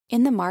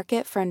In the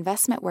market for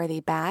investment-worthy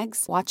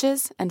bags,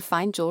 watches, and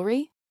fine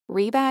jewelry,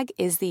 Rebag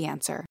is the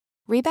answer.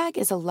 Rebag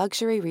is a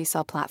luxury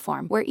resale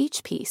platform where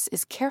each piece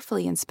is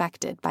carefully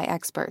inspected by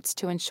experts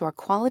to ensure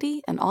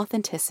quality and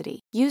authenticity.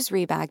 Use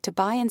Rebag to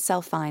buy and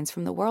sell finds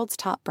from the world's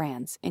top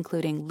brands,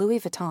 including Louis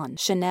Vuitton,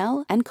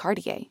 Chanel, and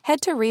Cartier. Head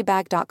to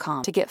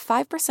Rebag.com to get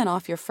 5%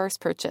 off your first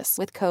purchase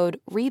with code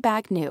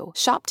REBAGNEW.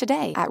 Shop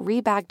today at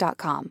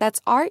Rebag.com.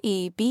 That's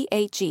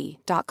REBAG.com.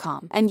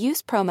 And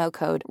use promo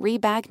code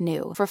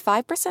REBAGNEW for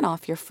 5%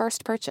 off your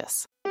first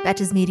purchase.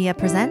 Betches Media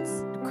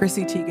presents.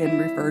 Chrissy Teigen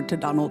referred to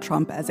Donald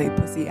Trump as a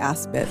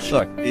pussy-ass bitch.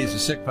 Look, he's a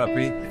sick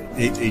puppy.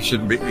 He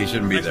shouldn't be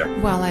there.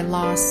 Well, I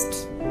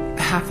lost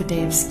half a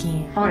day of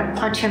skiing. I'm going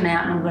to punch him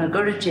out and I'm going to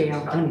go to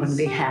jail. I'm going to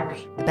be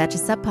happy. The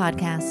Betches Sub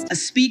Podcast. A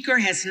speaker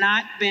has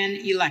not been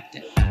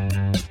elected.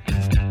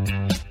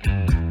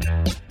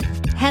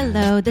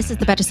 Hello, this is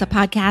the Betches Sub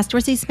Podcast,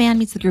 where C-SPAN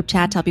meets the group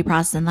chat to help you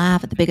process and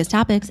laugh at the biggest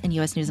topics in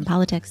U.S. news and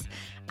politics.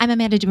 I'm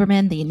Amanda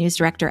Duberman, the news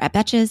director at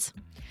Betches.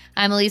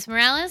 I'm Elise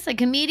Morales, a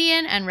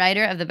comedian and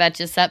writer of the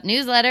Betches Sup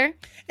newsletter.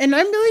 And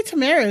I'm Billy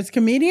Tamaris,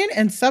 comedian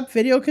and Sup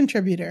video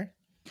contributor.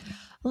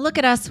 Look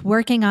at us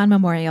working on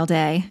Memorial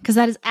Day, because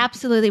that is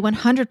absolutely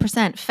 100%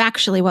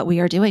 factually what we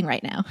are doing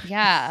right now.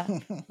 Yeah.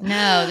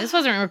 No, this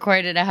wasn't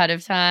recorded ahead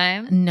of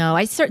time. No,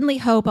 I certainly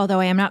hope, although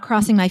I am not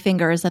crossing my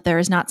fingers, that there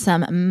is not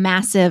some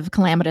massive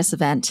calamitous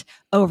event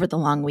over the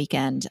long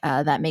weekend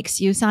that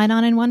makes you sign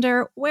on and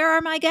wonder, where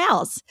are my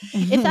gals?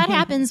 If that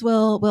happens,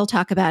 we'll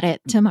talk about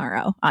it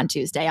tomorrow on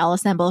Tuesday. I'll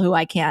assemble who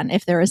I can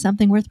if there is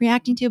something worth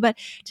reacting to. But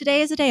today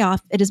is a day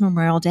off. It is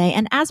Memorial Day.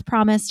 And as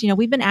promised,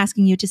 we've been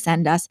asking you to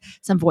send us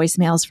some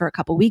voicemails for a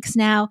couple weeks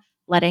now,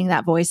 letting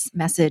that voice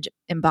message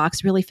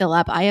inbox really fill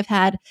up.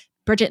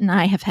 Bridget and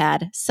I have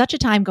had such a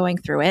time going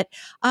through it.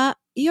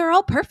 You're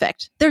all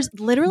perfect. There's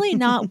literally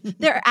not,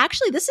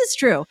 this is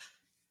true.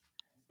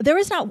 There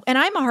is not, and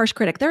I'm a harsh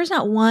critic, there is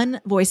not one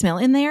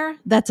voicemail in there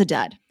that's a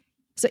dud.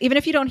 So even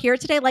if you don't hear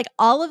it today,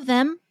 all of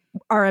them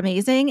are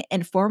amazing,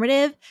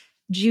 informative,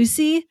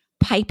 juicy,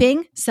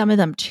 piping, some of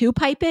them too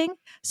piping.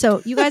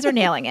 So you guys are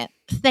nailing it.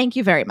 Thank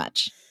you very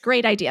much.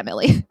 Great idea,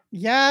 Millie.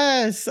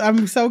 Yes,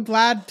 I'm so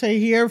glad to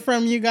hear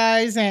from you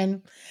guys,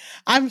 and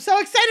I'm so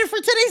excited for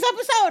today's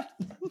episode.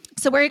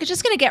 So we're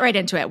just going to get right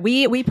into it.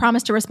 We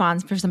promised to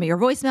respond for some of your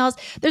voicemails.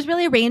 There's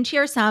really a range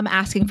here. Some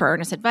asking for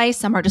earnest advice.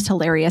 Some are just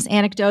hilarious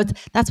anecdotes.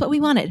 That's what we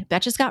wanted.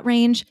 Betches got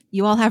range.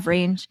 You all have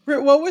range.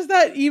 What was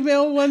that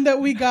email one that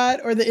we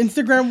got, or the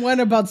Instagram one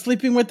about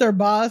sleeping with their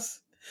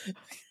boss?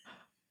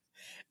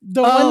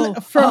 The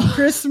one from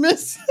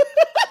Christmas.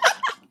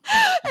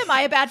 Am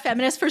I a bad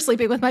feminist for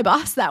sleeping with my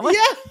boss? That one?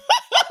 Yeah.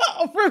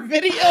 For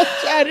video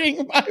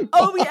chatting my boss.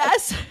 Oh,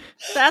 yes.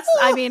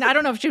 I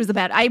don't know if she was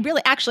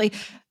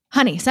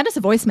honey, send us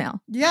a voicemail.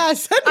 Yeah, I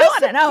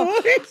want to know.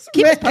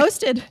 Keep us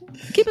posted.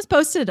 Keep us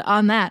posted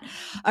on that.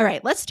 All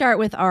right, let's start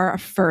with our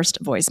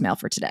first voicemail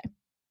for today.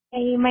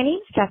 Hey, my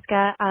name's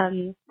Jessica.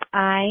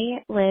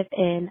 I live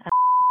in,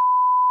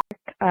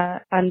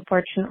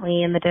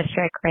 unfortunately, in the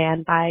district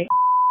ran by,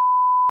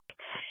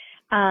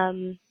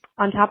 on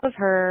top of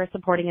her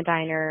supporting a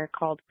diner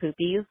called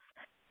Poopies,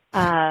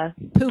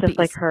 just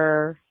like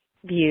her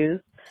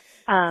views.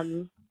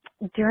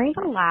 During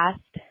the last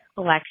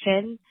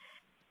election,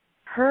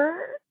 her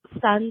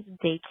son's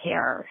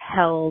daycare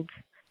held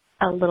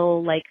a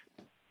little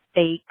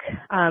fake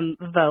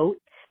vote,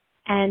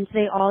 and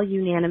they all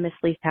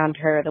unanimously found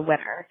her the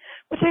winner,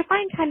 which I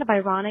find kind of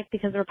ironic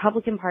because the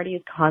Republican Party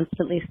is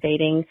constantly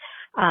stating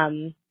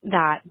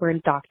that we're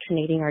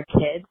indoctrinating our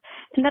kids,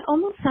 and that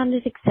almost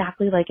sounded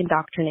exactly like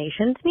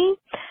indoctrination to me.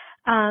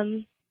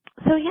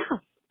 So yeah,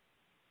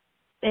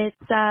 it's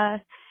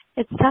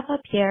tough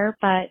up here,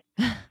 but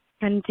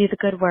and do the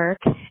good work,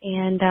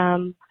 and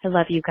I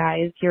love you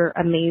guys. You're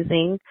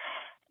amazing,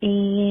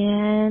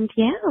 and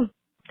yeah,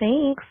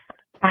 thanks.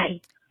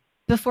 Bye.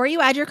 Before you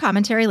add your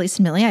commentary,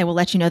 Lisa Millie, I will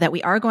let you know that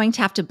we are going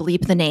to have to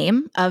bleep the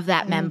name of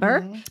that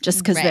member just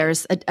because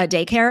there's a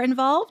daycare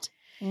involved,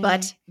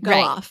 but go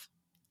off.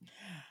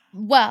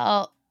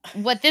 Well,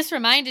 what this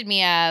reminded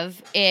me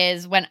of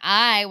is when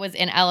I was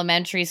in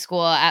elementary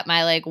school at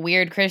my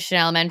weird Christian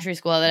elementary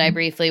school that I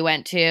briefly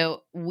went to,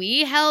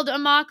 we held a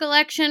mock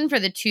election for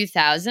the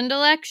 2000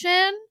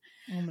 election.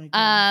 Oh my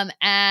God.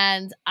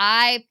 And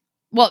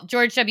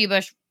George W.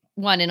 Bush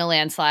won in a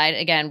landslide.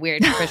 Again,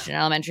 weird Christian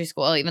elementary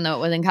school, even though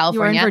it was in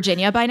California. You were in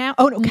Virginia by now?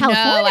 Oh, no,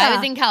 California. No, I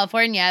was in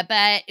California,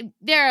 but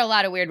there are a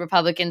lot of weird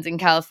Republicans in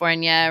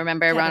California.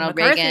 Remember Kevin Ronald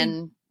McCarthy.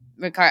 Reagan,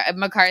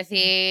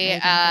 McCarthy,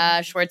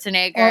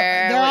 Schwarzenegger.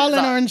 They're all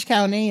in Orange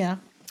County, yeah.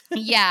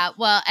 Yeah,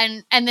 well,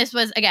 and this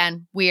was,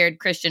 again, weird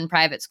Christian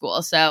private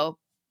school, so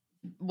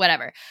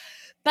whatever.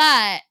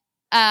 But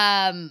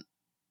I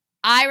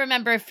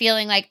remember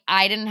feeling like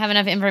I didn't have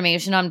enough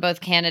information on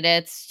both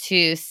candidates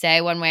to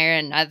say one way or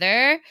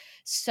another.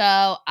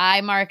 So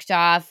I marked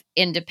off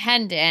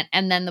independent.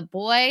 And then the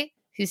boy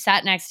who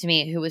sat next to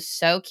me, who was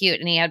so cute,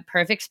 and he had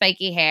perfect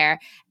spiky hair,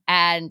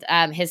 and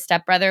his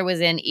stepbrother was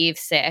in Eve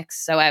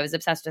 6, so I was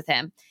obsessed with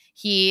him.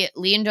 He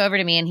leaned over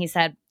to me and he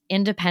said,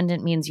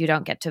 independent means you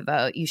don't get to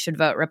vote. You should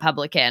vote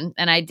Republican.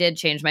 And I did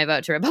change my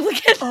vote to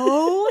Republican.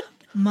 Oh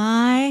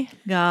my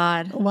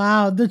God.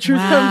 Wow. The truth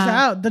comes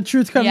out. The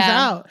truth comes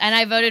out. And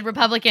I voted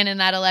Republican in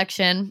that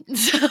election.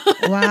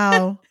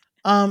 Wow.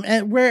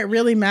 And where it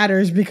really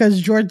matters,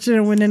 because George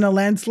didn't win in a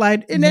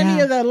landslide in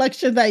any of the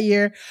election that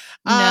year.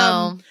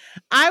 No.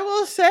 I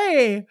will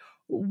say,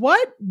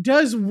 what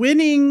does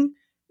winning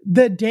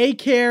the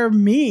daycare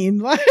mean?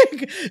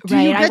 Like,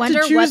 I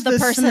wonder what the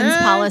person's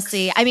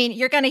policy. I mean,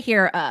 you're going to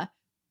hear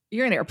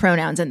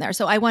pronouns in there.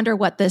 So I wonder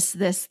what this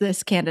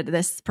candidate,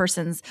 this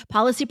person's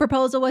policy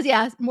proposal was.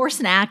 Yeah, more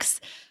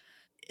snacks.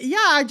 Yeah,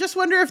 I just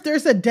wonder if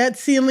there's a debt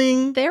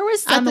ceiling. There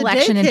was some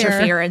election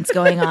interference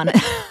going on.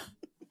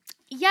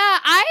 Yeah,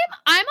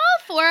 I'm all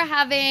for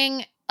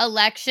having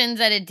elections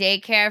at a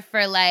daycare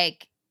for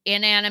like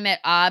inanimate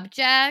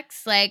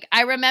objects. Like,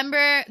 I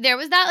remember there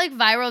was that like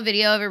viral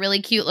video of a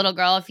really cute little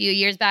girl a few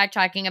years back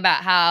talking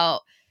about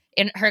how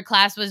in her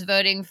class was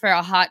voting for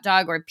a hot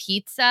dog or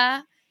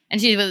pizza,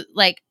 and she was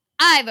like,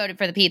 I voted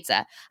for the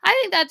pizza. I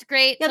think that's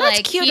great. Yeah, to, that's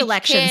like, cute teach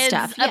election kids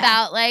stuff. Yeah.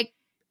 About like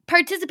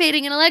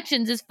participating in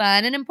elections is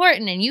fun and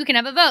important, and you can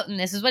have a vote, and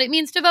this is what it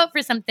means to vote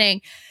for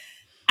something.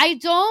 I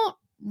don't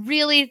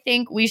really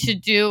think we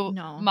should do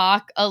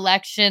mock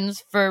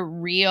elections for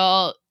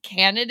real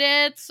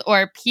candidates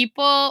or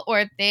people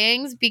or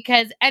things,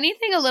 because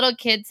anything a little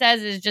kid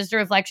says is just a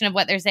reflection of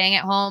what they're saying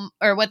at home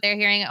or what they're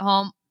hearing at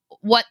home.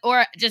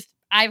 Or just,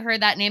 I've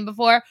heard that name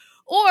before.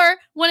 Or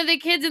one of the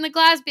kids in the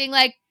class being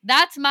like,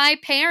 that's my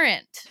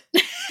parent.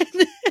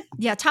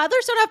 Yeah,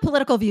 toddlers don't have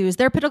political views.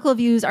 Their political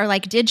views are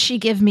like, did she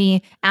give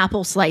me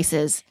apple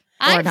slices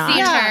or not?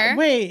 Seen her.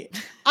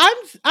 Wait,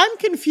 I'm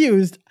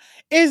confused.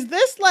 Is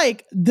this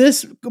like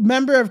this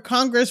member of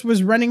Congress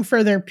was running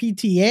for their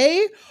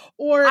PTA?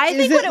 Or I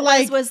think what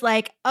it was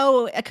like,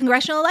 oh, a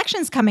congressional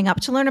election's coming up.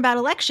 To learn about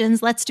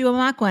elections, let's do a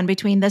mock one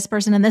between this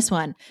person and this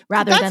one,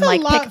 rather than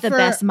like pick the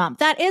best mom.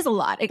 That is a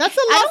lot. That's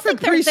a lot for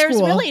preschool. There's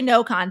really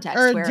no context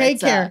or where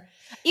daycare.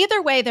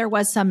 Either way, there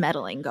was some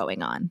meddling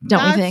going on,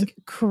 don't we think?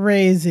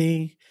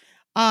 Crazy.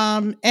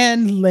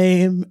 And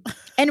lame.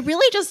 And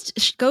really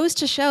just goes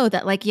to show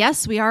that, like,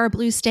 yes, we are a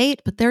blue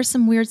state, but there's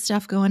some weird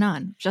stuff going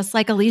on. Just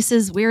like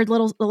Elise's weird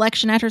little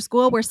election at her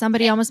school where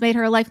somebody almost made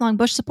her a lifelong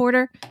Bush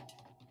supporter.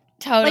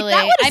 Totally. Like,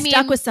 that would have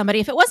stuck with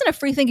somebody. If it wasn't a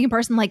free-thinking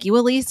person like you,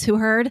 Elise, who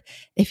heard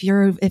if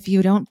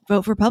you don't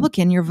vote for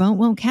Republican, your vote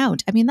won't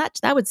count. I mean, that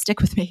would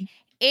stick with me.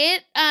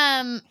 It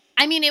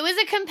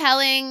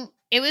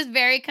was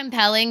very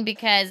compelling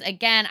because,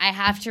 again, I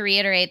have to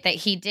reiterate that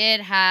he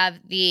did have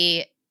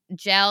the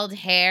gelled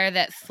hair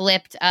that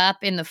flipped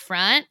up in the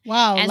front.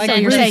 Wow. And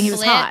like you're saying he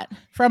was hot.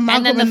 From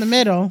Malcolm in the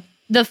Middle.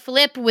 The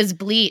flip was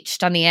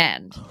bleached on the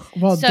end.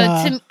 Well, so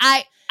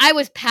I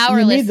was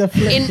powerless. You need the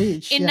flip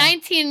bleach, in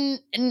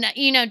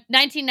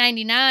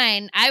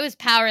 1999, I was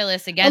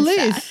powerless against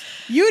Elise, that.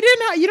 You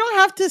don't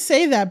have to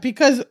say that,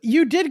 because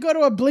you did go to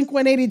a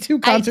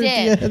Blink-182 concert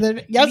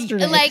yesterday.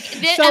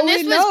 So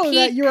we know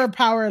that you are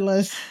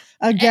powerless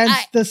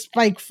against the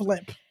spike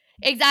flip.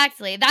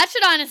 Exactly. That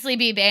should honestly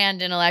be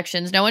banned in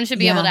elections. No one should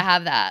be able to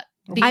have that.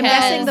 I'm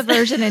guessing the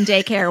version in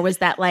daycare was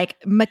that like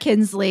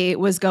McKinsley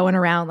was going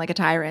around like a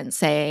tyrant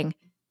saying,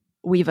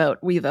 we vote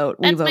red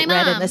in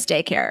this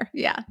daycare.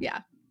 Yeah.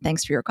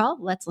 Thanks for your call.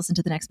 Let's listen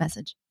to the next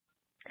message.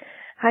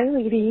 Hi,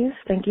 ladies.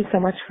 Thank you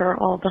so much for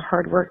all the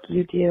hard work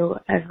you do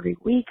every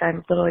week.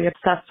 I'm literally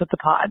obsessed with the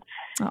pod.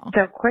 Oh.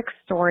 So, quick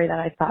story that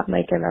I thought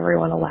might give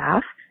everyone a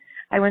laugh.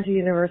 I went to the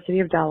University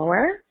of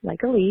Delaware,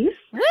 like Elise,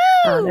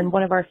 and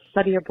one of our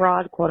study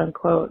abroad, quote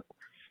unquote,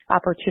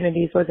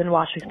 opportunities was in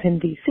Washington,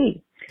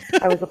 D.C.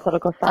 I was a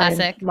political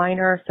science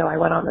minor, so I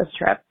went on this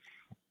trip.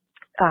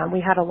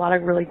 We had a lot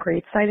of really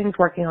great sightings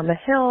working on the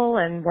Hill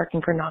and working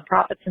for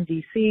nonprofits in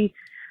D.C.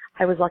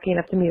 I was lucky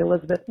enough to meet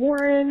Elizabeth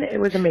Warren. It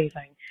was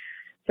amazing.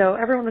 So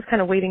everyone was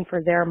kind of waiting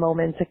for their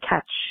moment to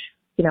catch,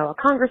 a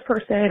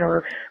congressperson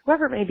or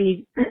whoever it may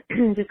be,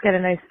 just get a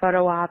nice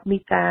photo op,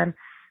 meet them.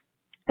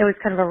 It was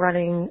kind of a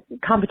running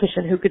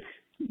competition who could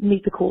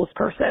meet the coolest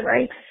person,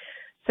 right?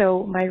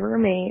 So my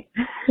roommate,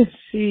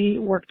 she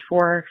worked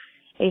for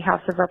a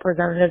House of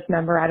Representatives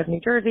member out of New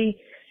Jersey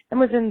and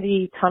was in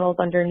the tunnels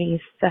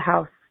underneath the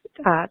House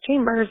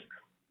chambers,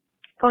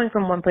 going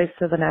from one place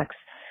to the next,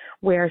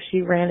 where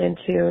she ran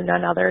into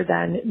none other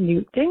than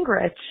Newt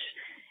Gingrich.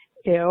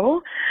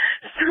 Ew.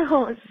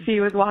 So she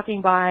was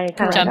walking by,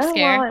 kind of like,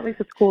 well, at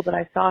least it's cool that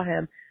I saw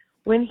him.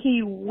 When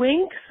he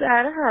winks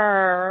at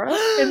her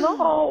in the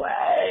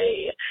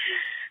hallway.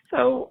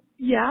 So,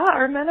 yeah,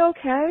 are men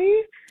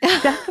okay?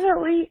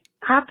 Definitely,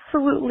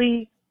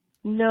 absolutely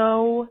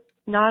no,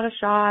 not a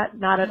shot,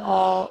 not at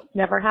all,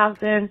 never have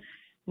been,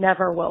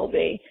 never will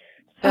be.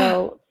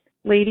 So,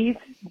 ladies,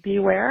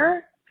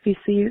 beware. If you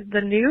see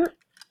the Newt,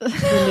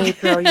 he may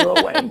throw you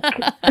a wink.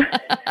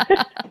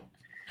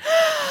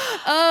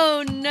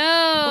 Oh,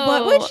 no.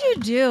 What would you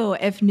do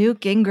if Newt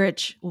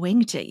Gingrich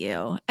winked at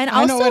you? And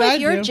also, if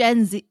you're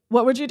Gen Z,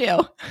 what would you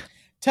do?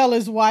 tell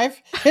his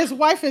wife. His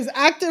wife is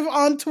active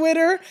on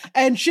Twitter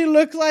and she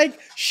looks like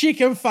she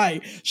can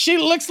fight. She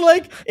looks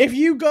like if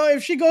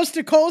she goes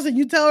to Kohl's and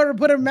you tell her to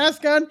put a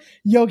mask on,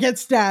 you'll get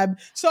stabbed.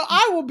 So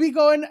I will be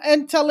going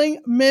and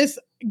telling Miss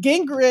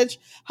Gingrich,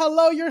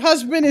 hello, your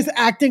husband is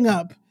acting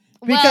up.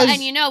 Well,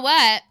 and you know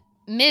what?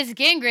 Ms.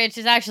 Gingrich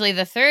is actually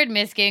the third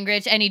Miss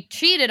Gingrich, and he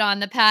cheated on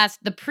the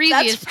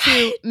previous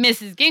two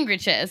Mrs.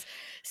 Gingriches.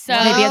 So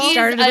maybe it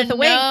started with a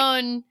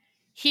wink.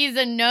 He's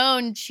a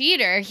known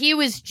cheater. He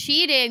was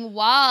cheating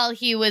while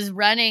he was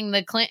running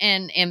the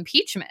Clinton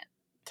impeachment.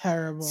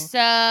 Terrible.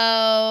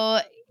 So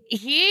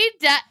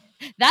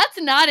that's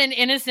not an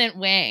innocent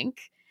wink.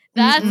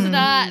 That's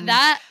not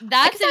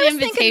that's an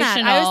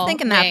invitational. I was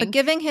thinking that, but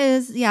given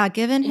his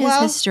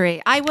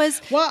history, I'm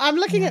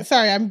looking at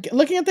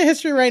the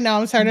history right now.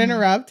 I'm sorry to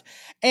interrupt.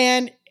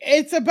 And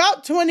it's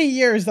about 20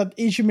 years that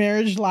each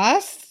marriage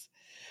lasts.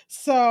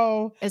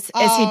 So is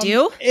he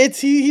due?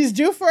 He's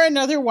due for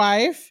another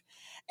wife.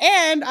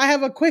 And I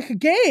have a quick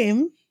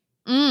game.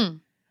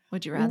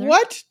 Would you rather?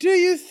 What do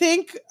you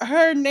think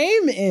her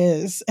name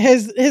is?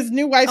 His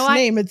new wife's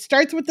name. It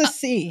starts with a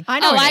C. I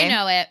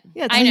know it.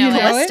 Yeah, I know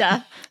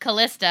Callista.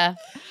 Callista.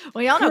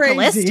 We all know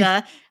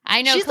Callista.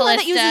 I know She's Callista. The one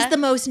that uses the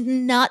most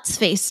nuts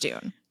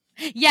Facetune.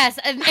 Yes,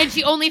 and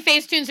she only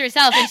Facetunes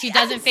herself, and she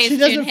doesn't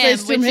Facetune him,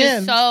 which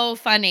is so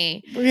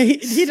funny.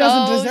 He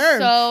doesn't deserve.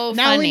 So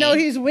now we know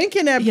he's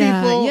winking at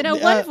people. You know,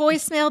 one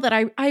voicemail that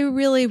I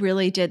really,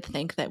 really did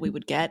think that we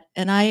would get,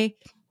 and I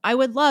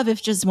would love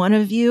if just one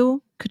of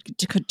you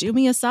could do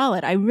me a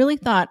solid. I really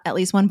thought at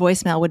least one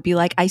voicemail would be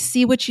like, I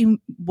see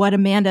what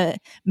Amanda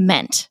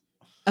meant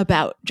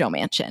about Joe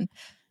Manchin.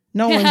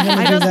 No one's going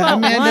to do that.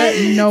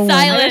 Amanda, no one.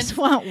 I just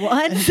want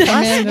one.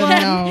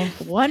 Amanda,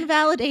 one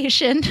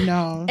validation.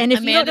 No. And if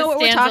Amanda you don't know what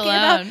we're talking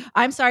about,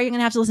 I'm sorry, you're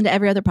going to have to listen to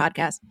every other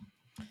podcast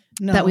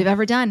that we've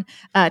ever done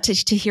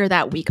to hear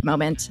that weak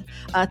moment.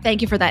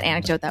 Thank you for that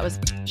anecdote. That was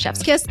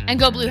chef's kiss. And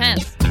go Blue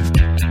Hens.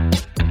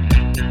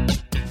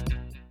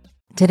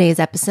 Today's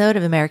episode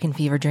of American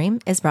Fever Dream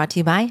is brought to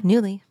you by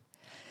Nuuly.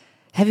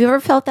 Have you ever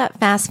felt that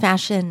fast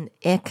fashion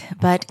ick,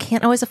 but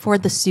can't always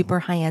afford the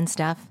super high-end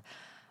stuff?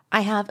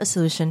 I have a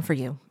solution for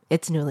you.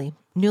 It's Nuuly.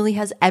 Nuuly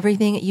has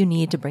everything you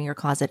need to bring your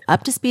closet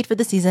up to speed for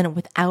the season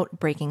without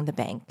breaking the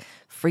bank.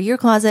 Free your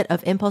closet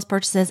of impulse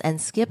purchases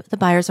and skip the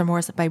buyer's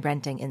remorse by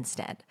renting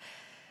instead.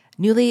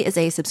 Nuuly is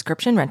a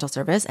subscription rental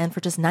service, and for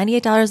just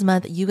 $98 a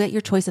month, you get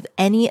your choice of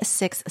any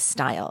 6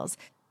 styles.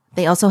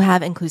 They also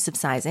have inclusive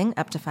sizing,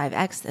 up to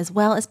 5X, as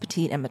well as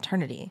petite and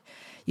maternity.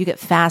 You get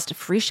fast,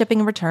 free shipping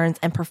and returns,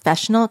 and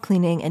professional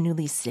cleaning and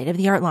Nuuly's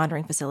state-of-the-art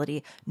laundering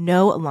facility.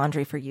 No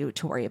laundry for you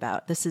to worry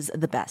about. This is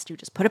the best. You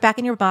just put it back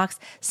in your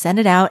box, send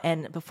it out,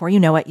 and before you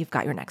know it, you've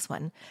got your next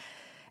one.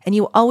 And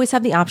you always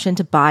have the option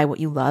to buy what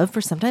you love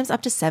for sometimes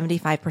up to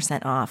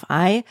 75% off.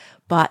 I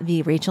bought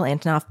the Rachel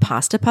Antonoff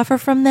pasta puffer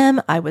from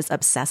them. I was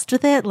obsessed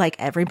with it, like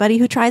everybody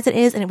who tries it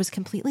is, and it was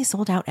completely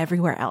sold out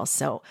everywhere else.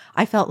 So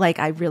I felt like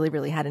I really,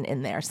 really had an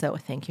in there. So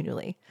thank you,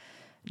 Nuuly.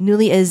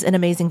 Nuuly is an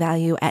amazing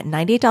value at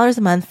 $98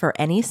 a month for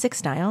any 6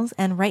 styles.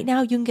 And right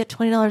now you can get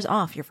 $20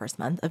 off your first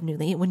month of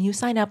Nuuly when you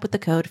sign up with the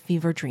code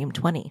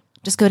FEVERDREAM20.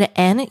 Just go to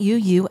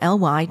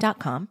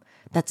NUULY.com.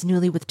 That's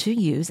Nuuly with 2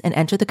 U's, and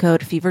enter the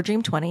code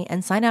FEVERDREAM20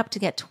 and sign up to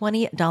get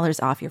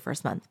 $20 off your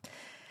first month.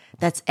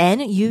 That's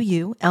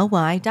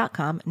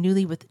NUULY.com,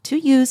 Nuuly with 2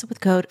 U's with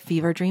code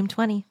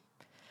FEVERDREAM20.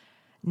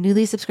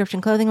 Nuuly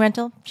subscription clothing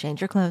rental.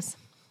 Change your clothes.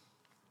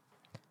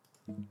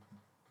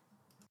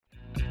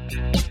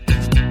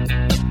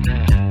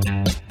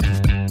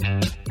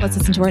 Let's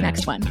listen to our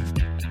next one.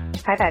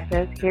 Hi,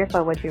 Betches. Here's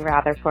a would you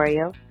rather for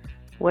you.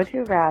 Would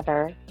you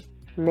rather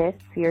miss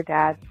your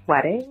dad's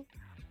wedding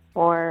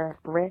or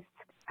risk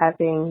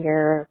having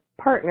your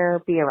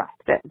partner be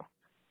arrested?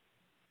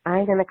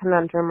 I'm in a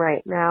conundrum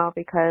right now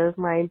because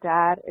my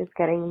dad is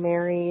getting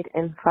married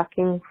in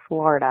fucking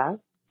Florida,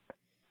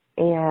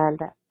 and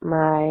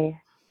my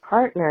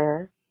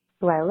partner,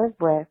 who I live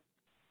with,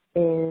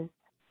 is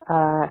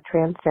a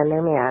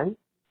transgender man.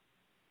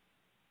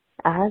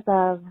 As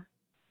of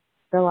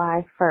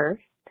July 1st,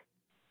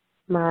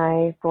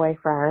 my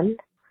boyfriend,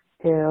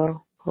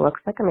 who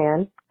looks like a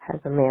man,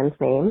 has a man's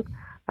name,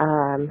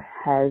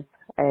 has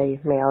a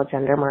male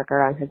gender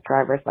marker on his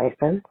driver's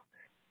license,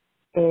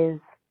 is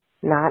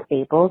not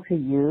able to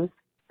use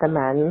the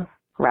men's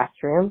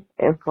restroom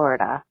in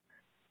Florida.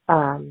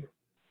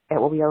 It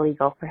will be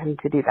illegal for him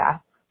to do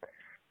that.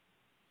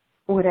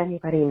 Would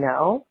anybody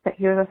know that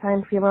he was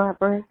assigned female at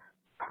birth?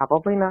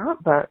 Probably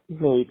not, but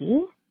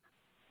maybe.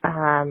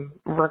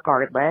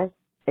 Regardless,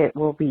 it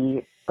will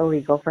be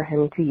illegal for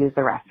him to use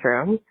the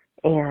restroom,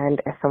 and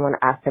if someone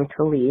asked him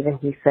to leave and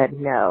he said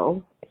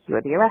no, he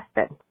would be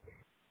arrested.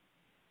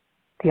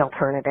 The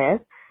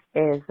alternative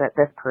is that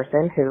this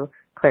person, who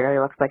clearly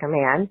looks like a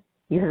man,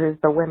 uses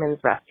the women's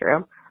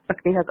restroom, but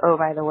because, oh,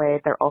 by the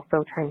way, they're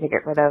also trying to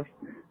get rid of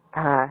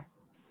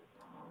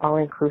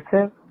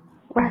all-inclusive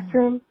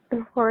restrooms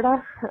in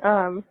Florida.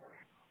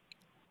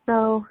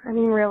 So, I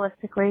mean,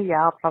 realistically,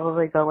 yeah, I'll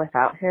probably go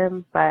without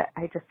him, but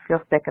I just feel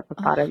sick at the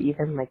thought of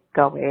even, like,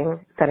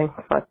 going, setting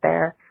foot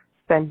there,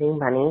 spending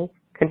money,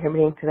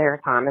 contributing to their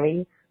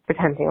economy,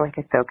 pretending like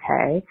it's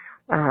okay.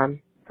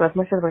 So as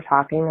much as we're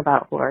talking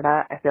about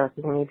Florida, I feel like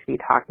we need to be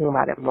talking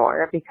about it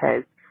more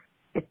because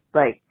it's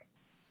like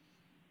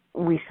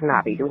we should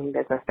not be doing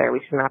business there.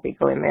 We should not be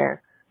going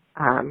there.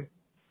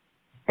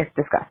 It's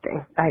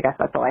disgusting. I guess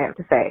that's all I have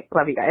to say.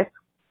 Love you guys.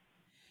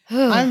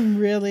 I'm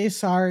really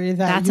sorry that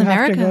That's you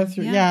America. have to go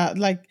through. Yeah,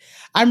 like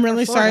I'm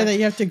really sorry that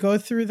you have to go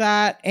through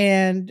that,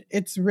 and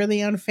it's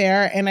really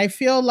unfair. And I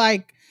feel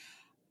like,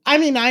 I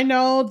mean, I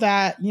know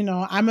that, you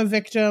know, I'm a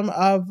victim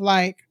of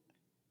like,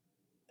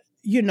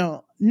 you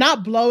know,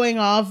 not blowing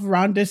off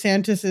Ron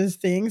DeSantis's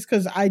things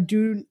because I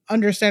do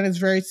understand it's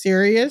very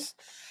serious,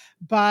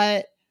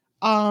 but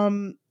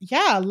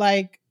yeah,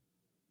 like,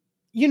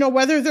 you know,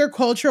 whether they're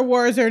culture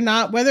wars or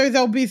not, whether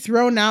they'll be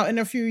thrown out in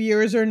a few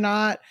years or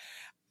not,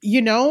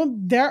 you know,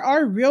 there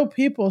are real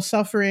people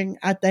suffering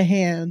at the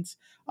hands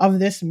of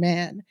this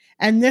man.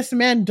 And this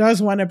man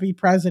does want to be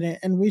president.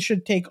 And we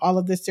should take all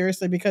of this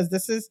seriously because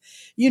this is,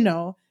 you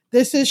know,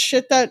 this is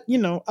shit that, you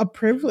know, a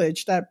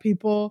privilege that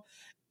people,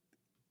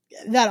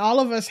 that all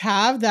of us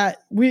have,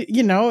 that we,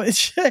 you know,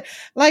 it's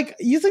like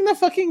using the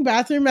fucking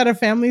bathroom at a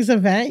family's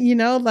event, you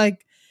know,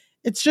 like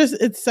it's just,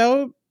 it's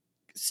so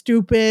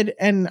stupid.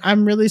 And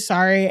I'm really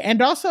sorry.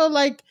 And also,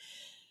 like,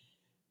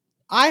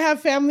 I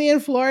have family in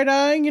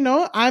Florida, you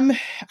know, I'm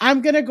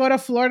going to go to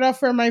Florida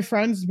for my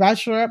friend's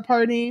bachelorette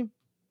party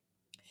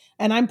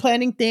and I'm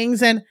planning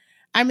things. And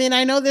I mean,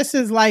 I know this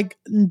is like,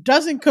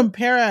 doesn't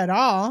compare at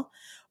all,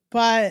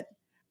 but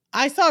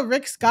I saw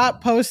Rick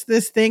Scott post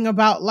this thing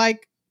about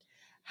like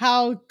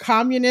how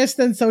communists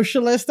and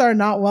socialists are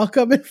not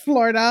welcome in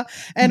Florida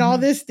and all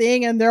this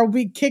thing, and they'll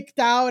be kicked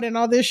out and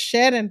all this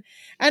shit. And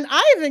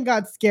I even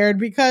got scared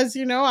because,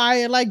 you know,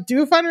 I like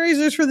do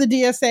fundraisers for the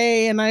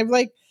DSA and I've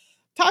like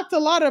talked a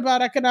lot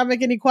about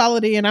economic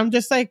inequality, and I'm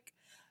just like,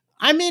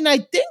 I mean, I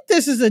think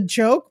this is a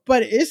joke,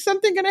 but is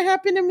something going to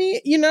happen to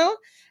me, you know?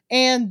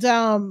 And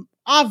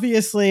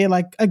obviously,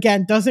 like,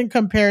 again, doesn't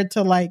compare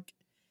to like,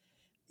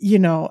 you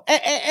know,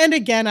 and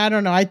again, I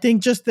don't know. I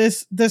think just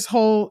this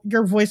whole,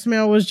 your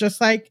voicemail was just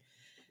like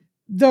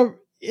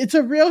it's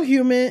a real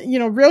human, you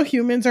know, real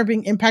humans are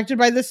being impacted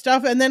by this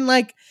stuff. And then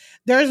like,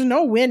 there's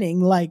no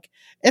winning. Like,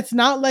 it's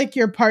not like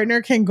your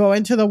partner can go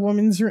into the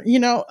woman's, you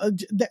know,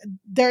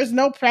 there's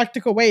no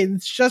practical way.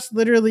 It's just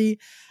literally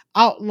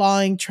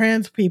outlawing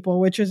trans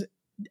people, which is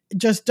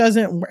just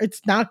doesn't,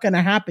 it's not going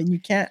to happen. You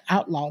can't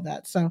outlaw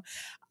that. So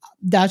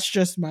that's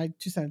just my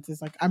 2 cents.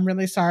 Is like, I'm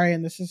really sorry.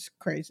 And this is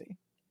crazy.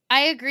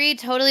 I agree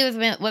totally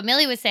with what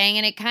Millie was saying,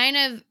 and it kind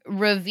of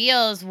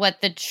reveals what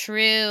the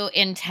true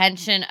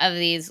intention of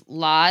these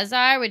laws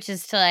are, which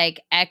is to like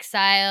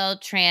exile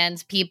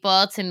trans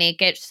people to make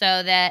it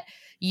so that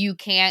you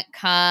can't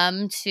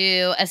come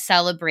to a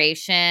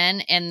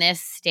celebration in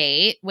this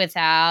state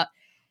without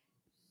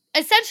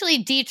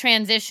essentially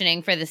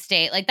detransitioning for the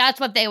state. Like that's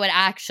what they would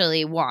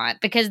actually want,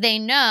 because they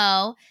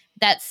know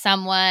that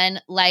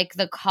someone like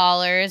the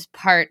caller's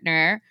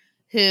partner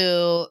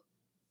who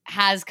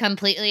has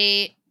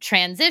completely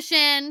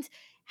transitioned,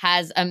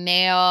 has a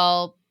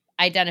male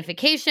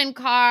identification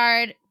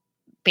card,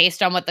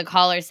 based on what the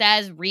caller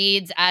says,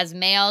 reads as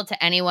male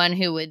to anyone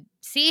who would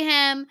see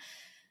him.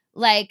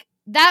 Like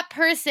that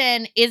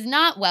person is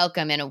not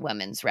welcome in a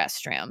women's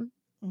restroom.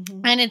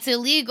 Mm-hmm. And it's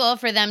illegal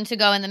for them to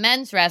go in the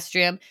men's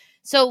restroom.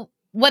 So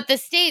what the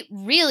state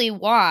really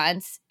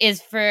wants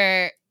is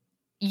for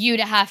you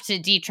to have to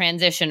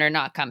detransition or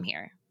not come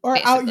here. Or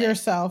basically out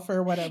yourself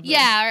or whatever.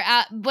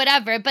 Yeah, or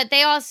whatever. But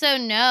they also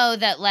know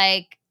that,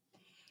 like,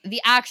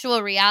 the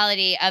actual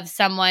reality of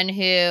someone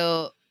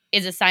who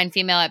is assigned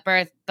female at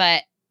birth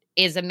but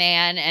is a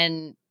man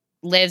and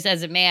lives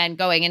as a man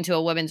going into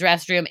a women's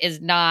restroom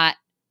is not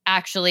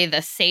actually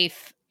the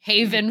safe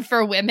haven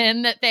for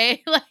women that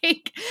they,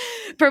 like,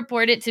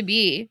 purport it to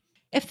be.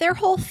 If their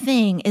whole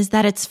thing is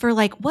that it's for,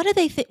 like, what do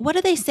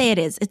they say it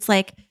is? It's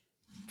like,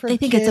 for they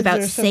think it's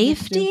about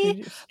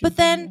safety, stupid. But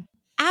then,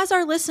 as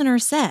our listener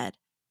said,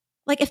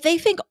 like if they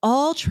think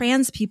all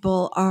trans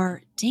people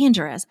are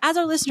dangerous, as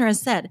our listener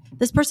has said,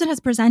 this person has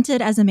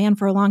presented as a man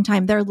for a long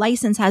time. Their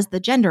license has the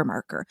gender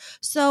marker.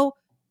 So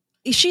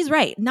she's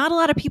right. Not a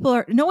lot of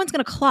people no one's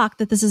going to clock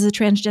that this is a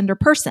transgender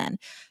person.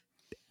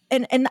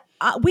 And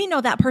we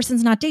know that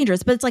person's not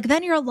dangerous, but it's like,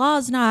 then your law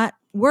is not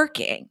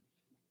working.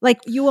 Like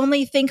you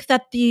only think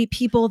that the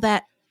people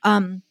that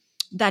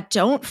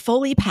don't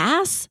fully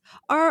pass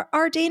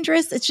are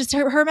dangerous. It's just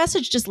her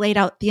message just laid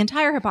out the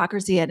entire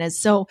hypocrisy and is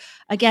so,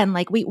 again,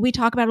 like we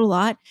talk about it a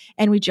lot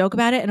and we joke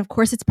about it. And of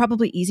course it's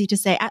probably easy to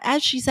say,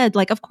 as she said,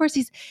 like, of course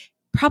he's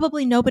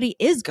probably nobody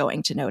is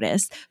going to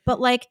notice,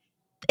 but like,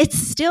 it's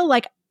still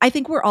like, I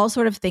think we're all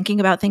sort of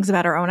thinking about things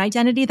about our own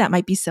identity that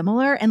might be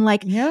similar. And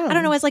like, yeah. I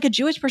don't know, as like a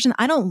Jewish person,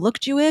 I don't look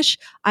Jewish.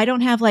 I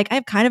don't have like, I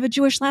have kind of a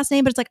Jewish last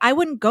name, but it's like, I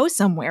wouldn't go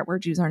somewhere where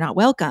Jews are not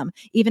welcome,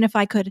 even if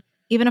I could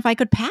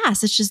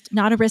pass. It's just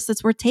not a risk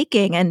that's worth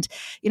taking. And,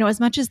 you know, as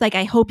much as like,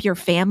 I hope your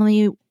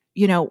family,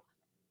 you know,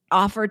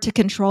 offered to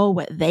control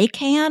what they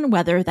can,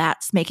 whether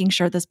that's making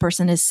sure this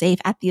person is safe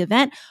at the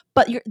event,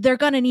 but they're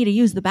going to need to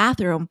use the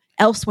bathroom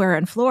elsewhere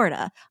in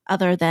Florida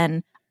other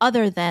than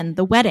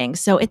the wedding.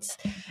 So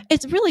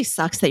it really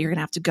sucks that you're going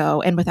to have to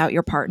go and without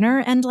your partner.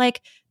 And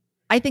like,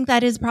 I think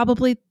that is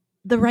probably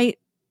the right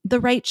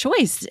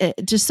choice,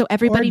 just so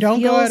everybody or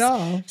don't feels go at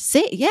all.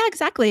 safe. Yeah,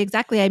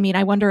 exactly. I mean,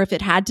 I wonder if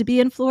it had to be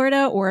in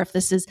Florida or if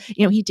this is,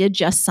 he did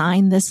just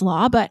sign this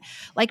law. But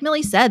like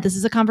Millie said, this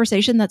is a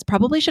conversation that's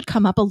probably should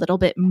come up a little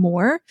bit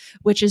more,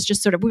 which is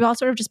just we've all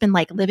sort of just been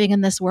like living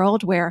in this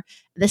world where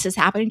this is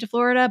happening to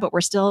Florida, but we're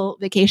still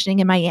vacationing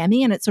in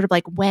Miami. And it's sort of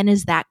like, when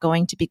is that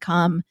going to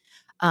become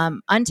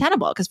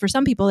untenable? Because for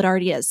some people, it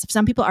already is.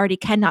 Some people already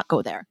cannot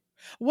go there.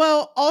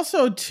 Well,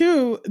 also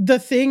too, the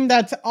thing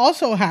that's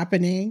also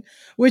happening,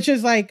 which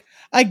is like,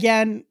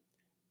 again,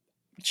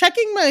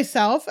 checking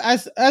myself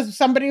as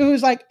somebody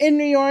who's like in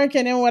New York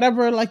and in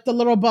whatever, like the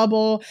little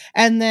bubble.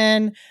 And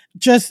then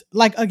just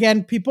like,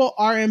 again, people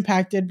are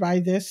impacted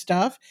by this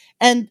stuff.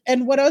 And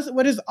what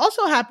is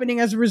also happening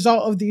as a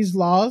result of these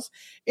laws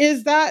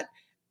is that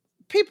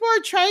people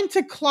are trying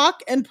to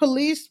clock and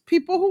police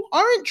people who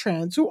aren't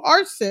trans, who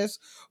are cis,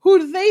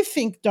 who they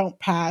think don't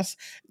pass.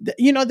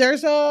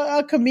 There's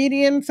a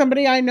comedian,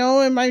 somebody I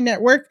know in my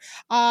network,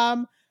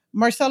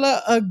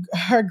 Marcella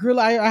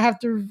Agrula, I have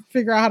to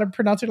figure out how to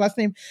pronounce her last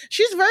name.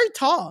 She's very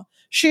tall.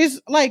 She's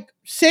like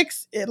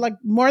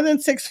more than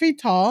 6 feet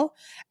tall.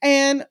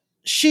 And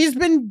she's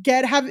been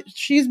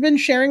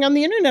sharing on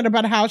the internet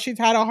about how she's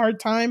had a hard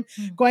time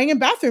going in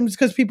bathrooms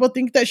because people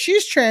think that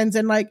she's trans,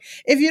 and like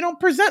if you don't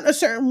present a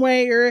certain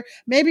way, or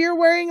maybe you're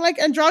wearing like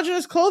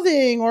androgynous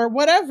clothing or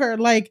whatever,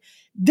 like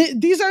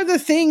these are the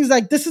things,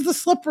 like this is the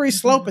slippery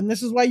slope, and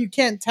this is why you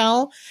can't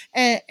tell.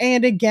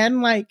 And again,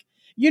 like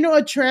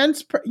a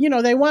trans,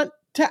 they want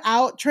to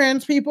out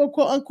trans people,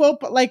 quote unquote,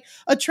 but like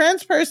a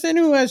trans person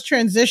who has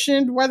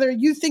transitioned, whether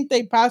you think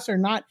they pass or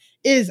not,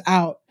 is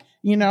out.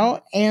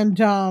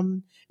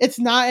 And it's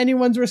not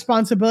anyone's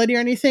responsibility or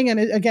anything. And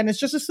again, it's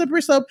just a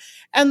slippery slope.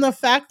 And the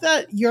fact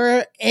that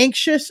you're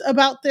anxious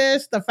about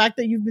this, the fact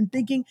that you've been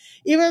thinking,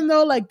 even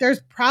though like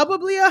there's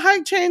probably a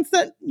high chance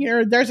that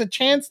there's a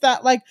chance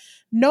that like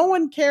no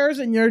one cares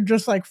and you're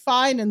just like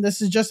fine, and this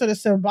is just a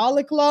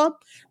symbolic law.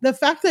 The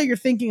fact that you're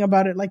thinking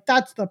about it, like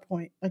that's the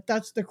point. Like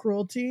that's the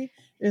cruelty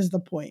is the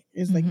point.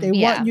 Is like they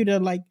want you to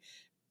like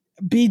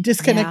be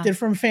disconnected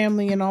from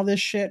family and all this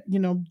shit,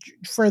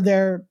 for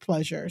their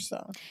pleasure.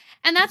 So,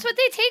 and that's what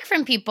they take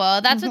from people.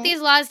 That's what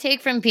these laws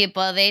take from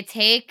people. They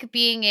take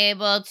being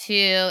able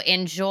to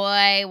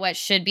enjoy what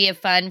should be a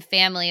fun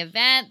family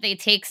event. They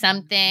take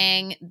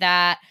something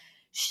that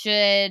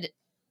should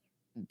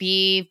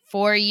be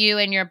for you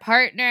and your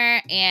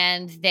partner,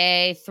 and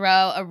they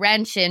throw a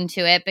wrench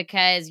into it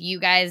because you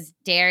guys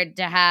dared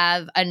to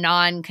have a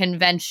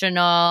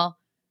non-conventional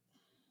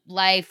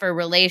life or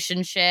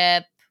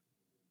relationship,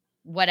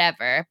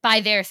 whatever,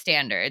 by their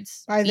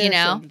standards,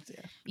 standards,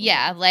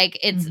 yeah, like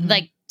it's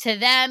like to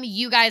them,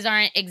 you guys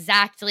aren't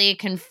exactly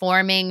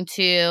conforming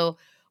to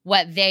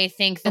what they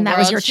think the and that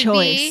world was your should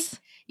choice. Be.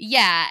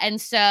 Yeah,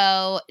 and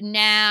so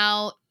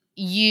now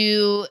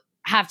you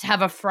have to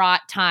have a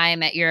fraught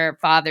time at your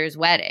father's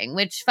wedding,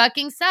 which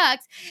fucking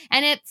sucks.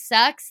 And it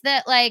sucks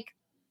that like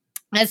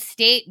a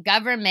state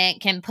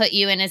government can put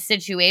you in a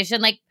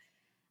situation like,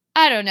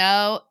 I don't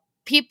know,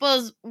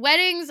 people's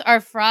weddings are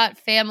fraught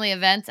family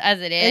events as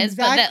it is,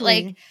 but that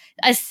like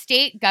a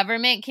state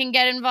government can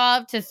get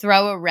involved to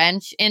throw a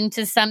wrench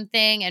into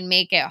something and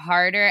make it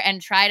harder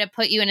and try to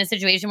put you in a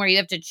situation where you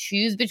have to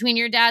choose between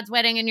your dad's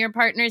wedding and your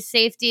partner's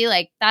safety.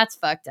 Like that's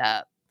fucked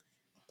up.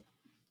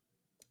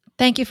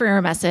 Thank you for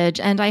your message.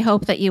 And I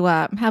hope that you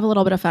have a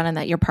little bit of fun and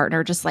that your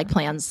partner just like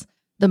plans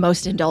the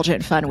most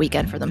indulgent fun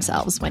weekend for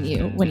themselves when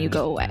you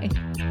go away.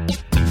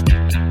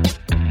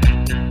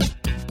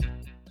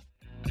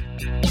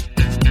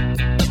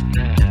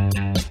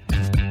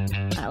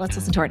 Let's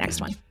listen to our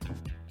next one.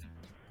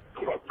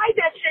 Hi,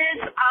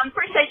 Betches.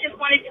 First, I just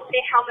wanted to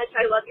say how much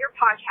I love your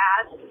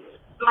podcast.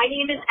 My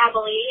name is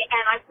Emily,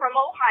 and I'm from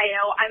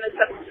Ohio. I'm a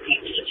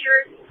substitute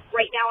teacher.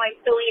 Right now, I'm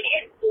filling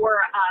in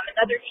for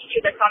another teacher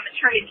that's on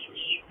maternity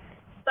leave.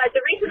 But the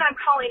reason I'm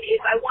calling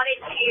is I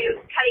wanted to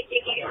kind of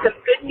give you some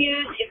good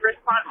news in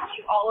response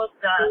to all of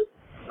the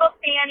book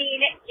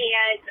banning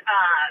and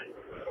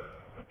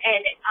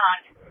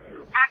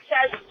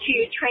access to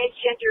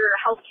transgender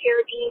health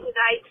care being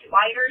denied to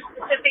minors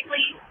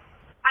specifically.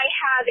 I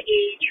have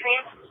a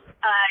trans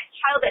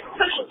child that's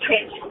social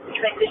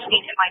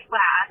transitioning in my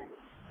class,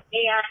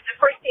 and the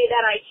first day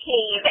that I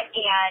came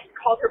and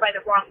called her by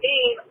the wrong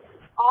name,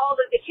 all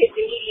of the kids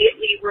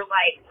immediately were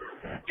like,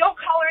 don't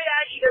call her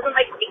that. She doesn't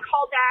like to be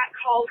called that.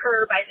 Call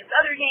her by this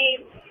other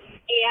name.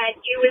 And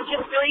it was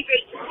just really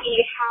great to see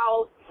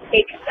how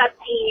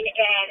accepting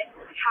and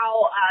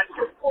how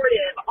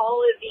supportive all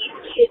of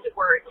these kids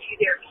were to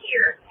their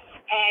peer.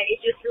 And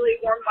it just really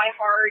warmed my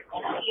heart to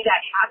see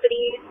that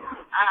happening,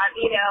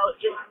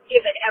 just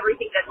given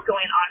everything that's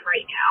going on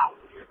right now.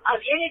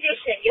 In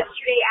addition,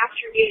 yesterday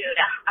afternoon,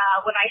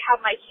 when I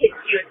have my kids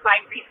do a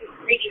sign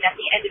reading at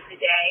the end of the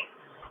day,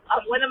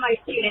 one of my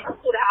students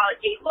pulled out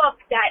a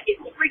book that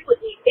is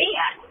frequently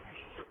banned.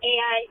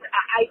 And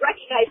I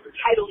recognized the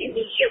title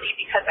immediately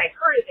because I've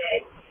heard of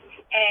it.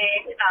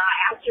 And I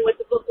asked her what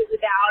the book was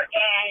about,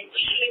 and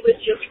she was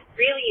just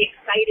really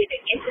excited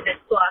and into this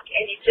book.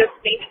 And it just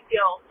made me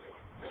feel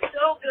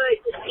so good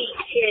to see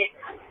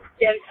kids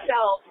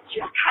themselves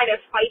just kind of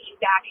fighting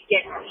back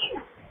against these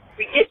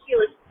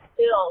ridiculous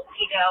bills,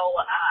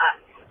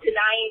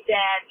 denying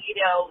them,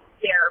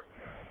 their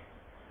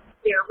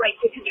right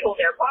to control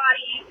their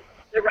body,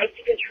 the right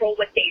to control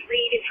what they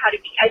read and how to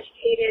be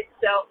educated.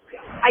 So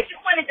I just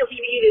wanted to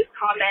leave you this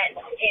comment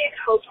in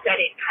hopes that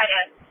it kind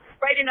of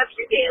brighten up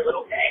your day a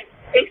little bit.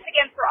 Thanks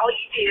again for all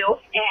you do,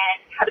 and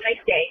have a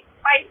nice day.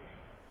 Bye.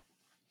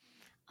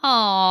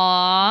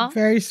 Aww.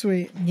 Very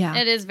sweet. Yeah.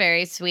 It is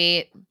very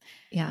sweet.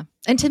 Yeah.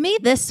 And to me,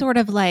 this sort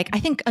of like, I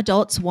think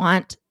adults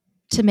want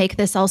to make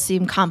this all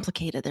seem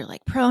complicated. They're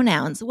like,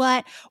 pronouns,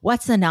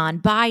 what's a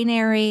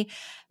non-binary?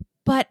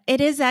 But it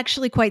is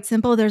actually quite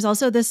simple. There's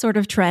also this sort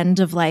of trend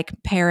of like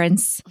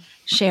parents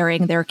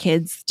sharing their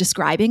kids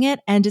describing it.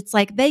 And it's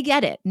like, they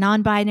get it.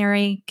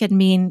 Non-binary can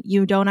mean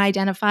you don't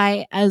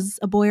identify as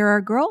a boy or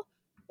a girl,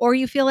 or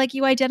you feel like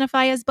you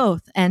identify as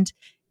both. And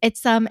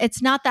it's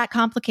not that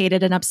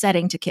complicated and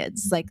upsetting to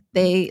kids. Like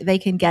they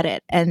can get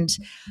it. And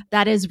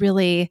that is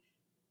really,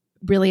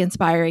 really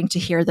inspiring to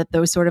hear that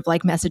those sort of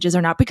like messages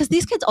are not, because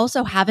these kids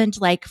also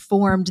haven't like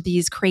formed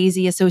these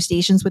crazy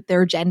associations with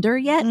their gender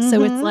yet. Mm-hmm.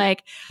 So it's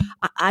like,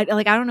 I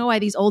don't know why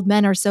these old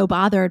men are so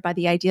bothered by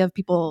the idea of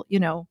people,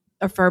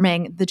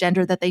 affirming the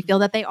gender that they feel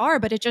that they are.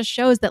 But it just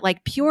shows that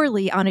like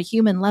purely on a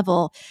human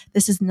level,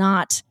 this is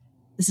not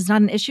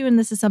an issue. And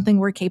this is something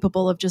we're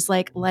capable of just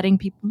like letting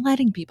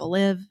people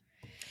live.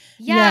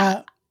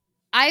 Yeah.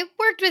 I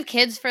worked with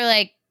kids for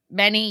like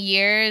many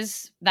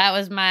years. That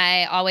was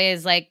my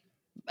always like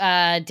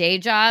day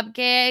job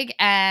gig.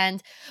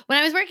 And when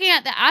I was working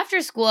at the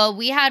after school,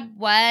 we had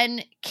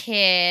one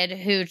kid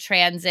who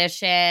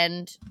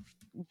transitioned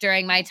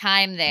during my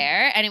time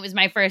there. And it was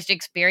my first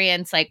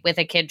experience like with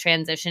a kid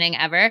transitioning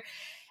ever.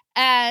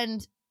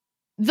 And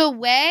the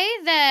way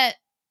that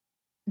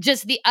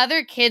just the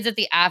other kids at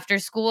the after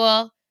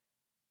school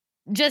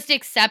just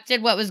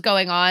accepted what was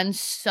going on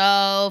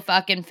so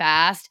fucking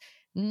fast.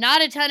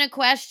 Not a ton of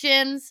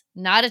questions,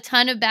 not a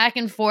ton of back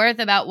and forth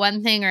about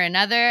one thing or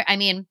another. I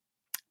mean,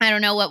 I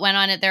don't know what went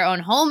on at their own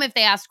home if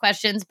they asked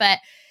questions, but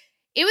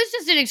it was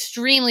just an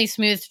extremely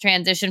smooth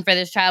transition for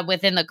this child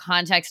within the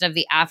context of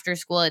the after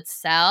school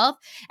itself.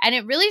 And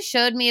it really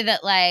showed me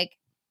that like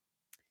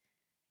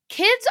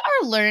kids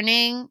are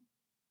learning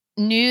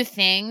new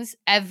things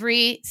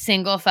every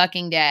single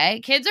fucking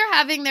day. Kids are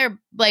having their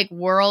like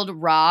world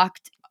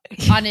rocked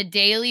on a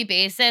daily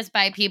basis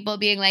by people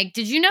being like,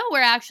 did you know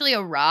we're actually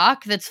a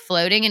rock that's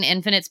floating in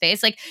infinite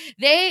space? Like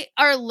they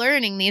are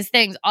learning these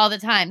things all the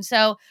time.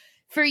 So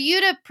for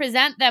you to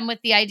present them with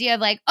the idea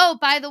of like, oh,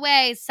 by the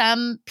way,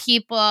 some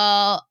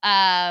people,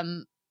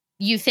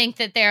 you think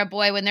that they're a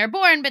boy when they're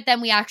born, but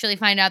then we actually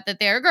find out that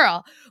they're a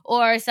girl.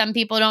 Or some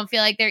people don't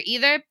feel like they're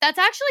either. That's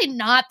actually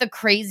not the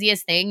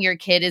craziest thing your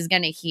kid is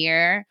going to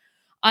hear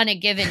on a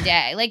given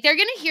day. Like they're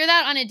going to hear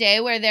that on a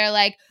day where they're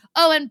like,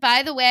 oh, and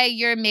by the way,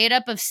 you're made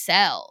up of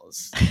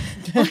cells.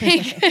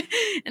 Like,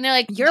 and they're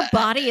like, your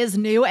body is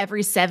new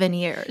every 7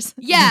 years.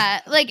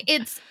 Yeah. Like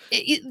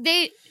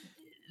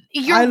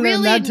you're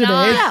really not.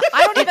 Yeah,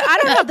 I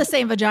don't have the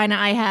same vagina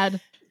I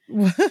had.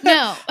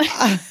 No.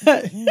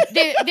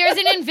 There's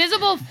an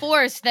invisible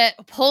force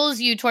that pulls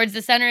you towards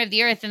the center of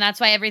the earth, and that's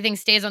why everything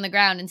stays on the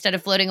ground instead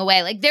of floating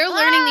away. Like they're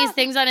learning these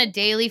things on a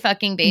daily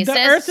fucking basis.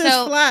 The earth is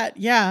flat.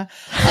 Yeah.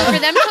 So for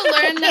them to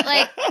learn that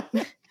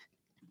like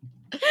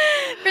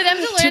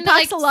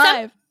Tupac's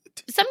alive.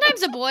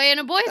 Sometimes a boy and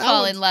a boy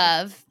fall in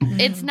love.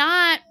 It's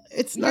not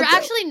you're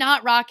actually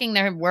not rocking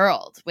their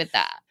world with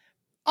that.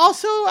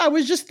 Also, I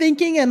was just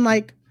thinking, and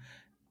like,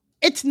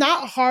 it's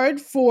not hard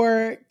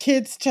for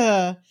kids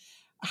to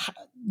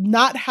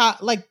not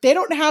have, like, they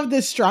don't have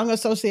this strong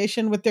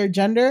association with their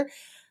gender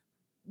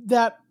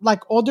that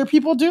like older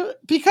people do,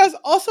 because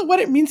also what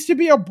it means to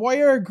be a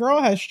boy or a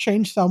girl has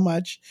changed so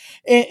much,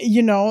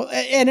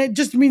 and it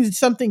just means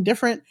something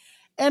different.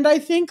 And I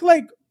think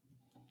like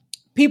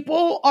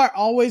people are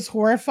always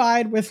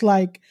horrified with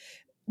like,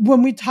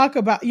 when we talk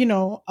about,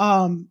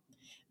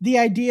 the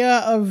idea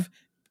of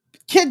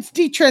kids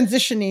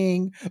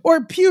detransitioning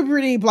or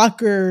puberty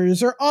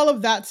blockers or all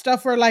of that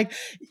stuff, where like,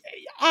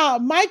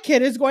 my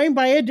kid is going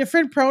by a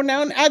different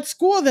pronoun at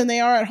school than they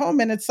are at home.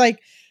 And it's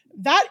like,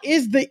 that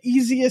is the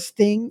easiest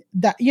thing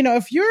that,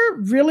 if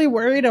you're really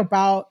worried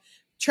about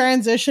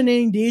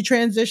transitioning,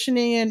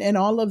 detransitioning and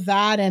all of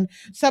that, and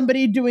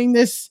somebody doing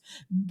this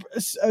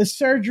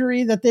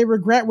surgery that they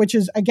regret, which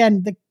is,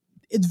 again,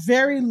 it's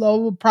very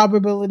low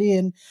probability,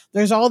 and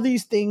there's all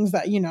these things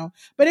that,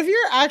 but if you're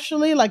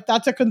actually like,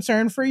 that's a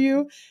concern for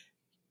you,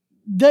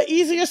 the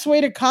easiest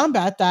way to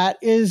combat that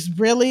is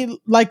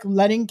really like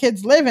letting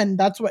kids live. And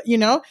that's what,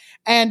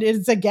 and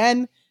it's,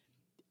 again,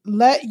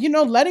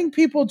 letting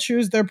people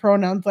choose their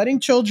pronouns, letting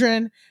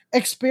children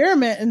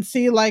experiment and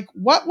see like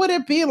what would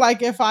it be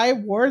like if I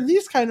wore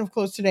these kind of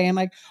clothes today, and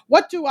like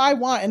what do I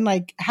want, and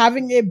like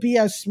having it be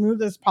as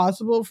smooth as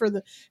possible for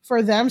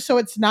them, so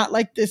it's not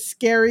like this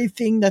scary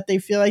thing that they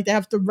feel like they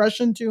have to rush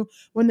into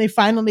when they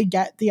finally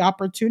get the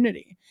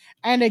opportunity.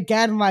 And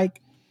again,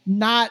 like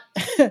not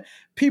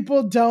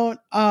people don't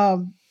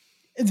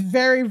it's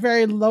very,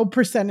 very low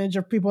percentage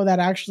of people that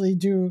actually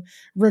do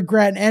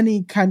regret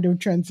any kind of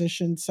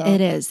transition. So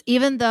it is,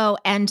 even though,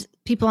 and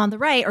people on the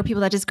right or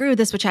people that disagree with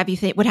this, would have you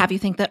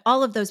think that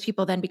all of those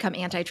people then become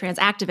anti-trans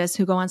activists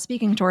who go on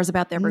speaking tours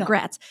about their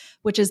regrets,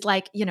 which is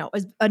like,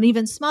 an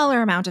even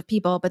smaller amount of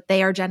people, but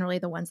they are generally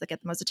the ones that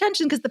get the most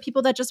attention, because the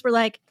people that just were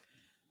like,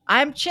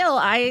 I'm chill,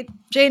 I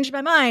changed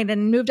my mind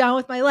and moved on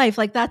with my life.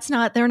 Like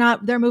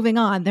they're moving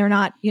on. They're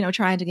not,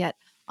 trying to get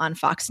on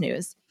Fox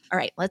News. All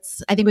right,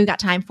 I think we've got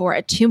time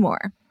for 2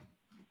 more.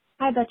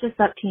 Hi, Betches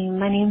Up team.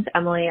 My name's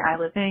Emily. I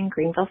live in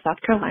Greenville, South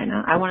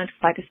Carolina. I wanted to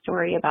flag a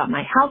story about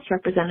my House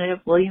Representative,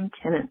 William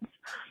Timmons.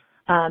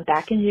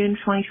 Back in June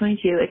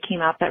 2022, it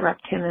came out that Rep.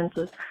 Timmons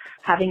was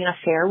having an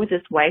affair with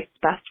his wife's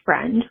best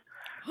friend.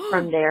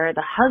 From there,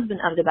 the husband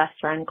of the best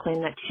friend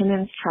claimed that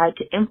Timmons tried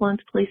to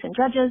influence police and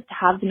judges to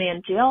have the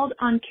man jailed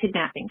on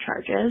kidnapping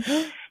charges.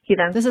 He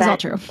then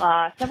spent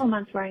several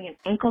months wearing an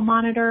ankle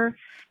monitor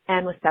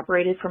and was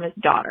separated from his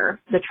daughter.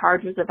 The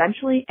charge was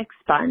eventually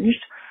expunged,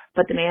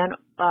 but the man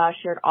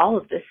shared all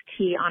of this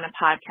tea on a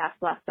podcast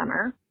last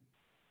summer.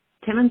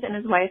 Timmons and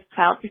his wife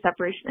filed for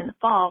separation in the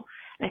fall,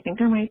 and I think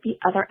there might be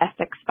other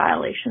ethics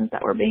violations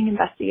that were being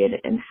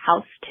investigated in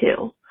House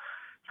 2.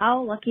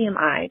 How lucky am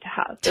I to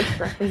have this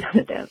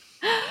representative?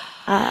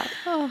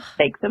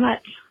 Thanks so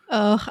much.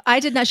 Oh, I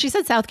did not. She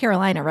said South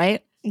Carolina,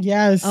 right?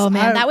 Yes. Oh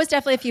man, that was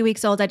definitely a few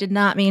weeks old. I did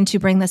not mean to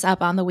bring this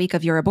up on the week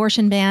of your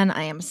abortion ban.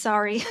 I am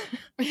sorry.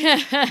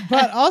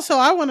 But also,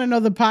 I want to know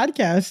the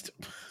podcast.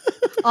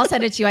 I'll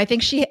send it to you. I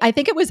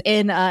think it was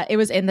in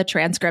the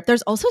transcript.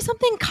 There's also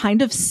something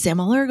kind of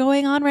similar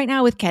going on right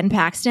now with Ken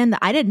Paxton that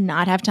I did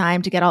not have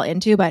time to get all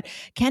into, but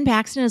Ken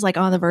Paxton is like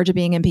on the verge of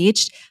being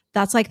impeached.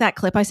 That's like that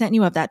clip I sent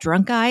you of that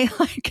drunk guy.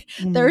 Like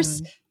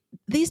there's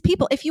these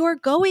people, if you are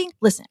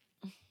listen,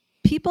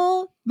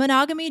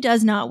 monogamy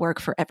does not work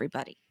for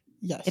everybody.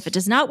 Yes. If it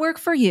does not work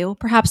for you,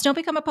 perhaps don't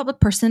become a public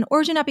person,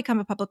 or do not become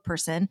a public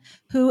person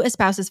who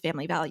espouses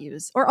family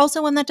values, or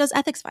also one that does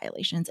ethics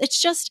violations.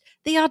 It's just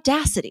the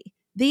audacity.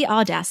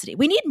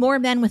 We need more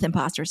men with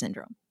imposter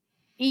syndrome.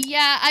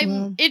 Yeah,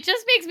 it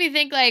just makes me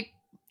think like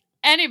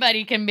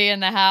anybody can be in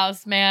the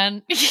House,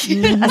 man. A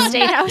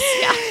state house?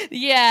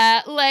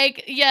 Yeah.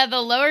 Yeah, the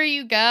lower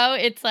you go,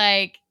 it's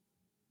like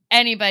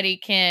anybody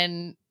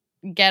can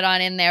get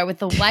on in there with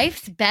the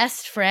wife's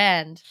best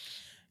friend.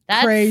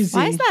 That's crazy.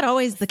 Why is that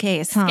always the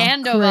case? Huh?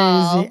 Scandal.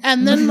 Crazy.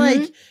 And then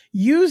like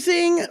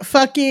using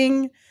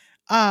fucking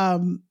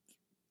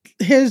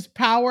his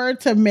power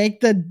to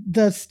make the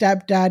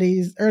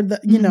stepdaddies or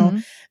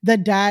the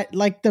dad,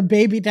 like the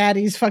baby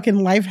daddy's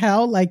fucking life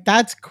hell. Like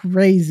that's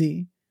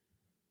crazy.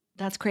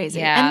 That's crazy.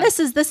 Yeah. And this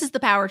is the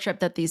power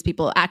trip that these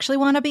people actually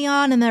want to be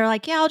on. And they're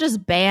like, yeah, I'll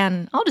just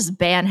ban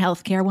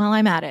healthcare while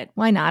I'm at it.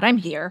 Why not? I'm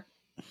here.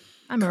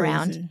 I'm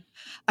around.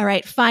 All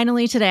right.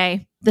 Finally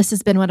today, this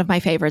has been one of my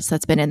favorites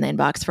that's been in the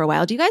inbox for a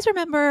while. Do you guys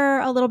remember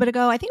a little bit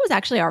ago? I think it was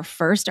actually our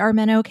first Are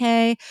Men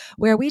Okay,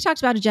 where we talked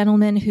about a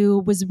gentleman who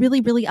was really,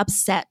 really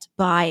upset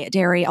by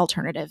dairy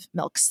alternative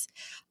milks.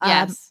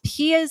 Yes.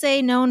 He is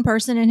a known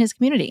person in his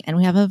community, and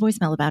we have a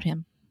voicemail about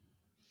him.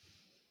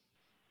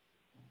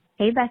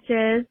 Hey,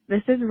 Betches.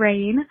 This is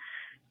Rain.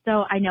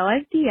 So I know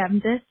I've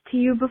DM'd this to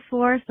you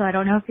before, so I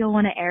don't know if you'll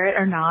want to air it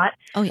or not.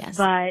 Oh, yes.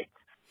 But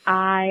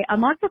I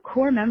unlocked a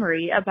core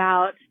memory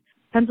about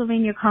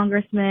Pennsylvania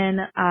Congressman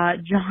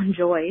John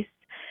Joyce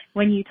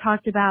when you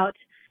talked about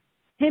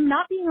him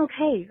not being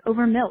okay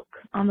over milk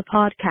on the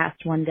podcast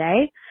one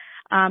day.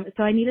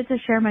 So I needed to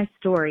share my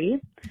story.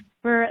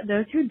 For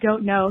those who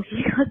don't know,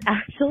 he was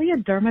actually a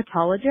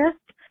dermatologist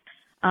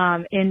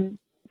in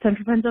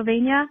central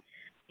Pennsylvania.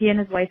 He and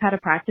his wife had a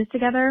practice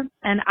together,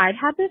 and I'd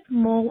had this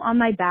mole on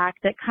my back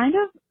that kind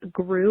of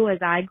grew as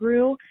I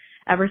grew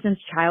ever since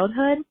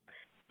childhood.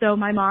 So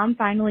my mom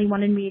finally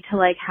wanted me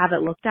to have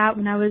it looked at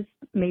when I was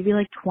maybe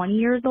 20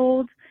 years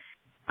old.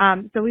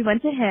 So we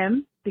went to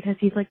him because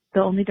he's the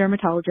only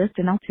dermatologist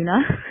in Altoona.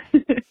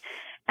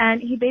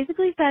 And he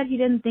basically said he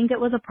didn't think it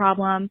was a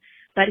problem,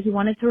 but he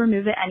wanted to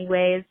remove it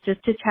anyways,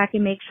 just to check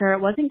and make sure it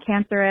wasn't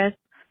cancerous.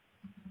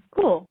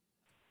 Cool.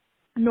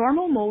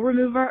 Normal mole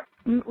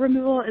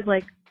removal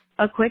is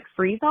a quick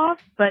freeze off,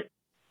 but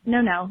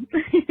no.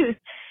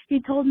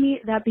 He told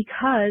me that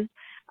because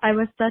I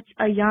was such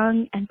a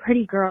young and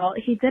pretty girl,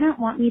 he didn't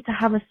want me to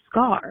have a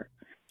scar.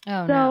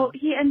 Oh, so no.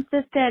 He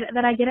insisted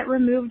that I get it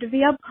removed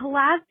via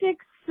plastic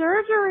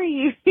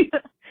surgery.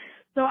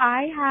 So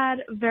I had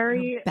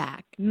very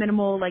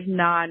minimal,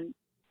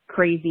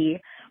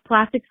 non-crazy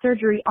plastic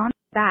surgery on my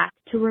back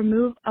to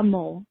remove a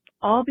mole,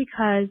 all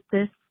because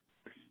this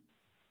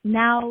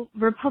now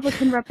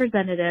Republican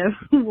representative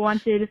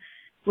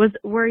was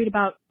worried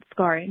about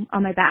scarring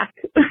on my back.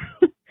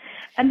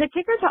 And the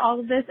kicker to all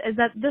of this is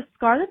that the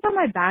scar that's on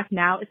my back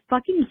now is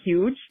fucking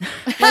huge.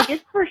 Like,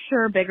 it's for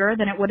sure bigger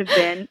than it would have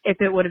been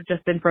if it would have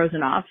just been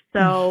frozen off.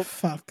 So,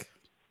 fuck.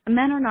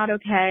 Men are not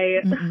okay.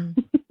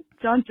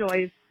 John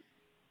Joyce,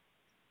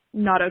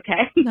 not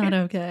okay. Not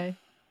okay.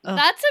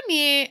 That to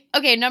me,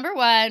 okay, number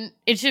one,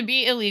 it should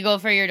be illegal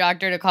for your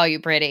doctor to call you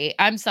pretty.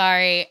 I'm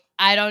sorry.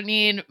 I don't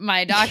need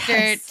my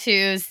doctor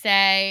to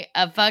say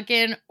a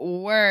fucking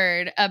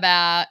word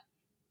about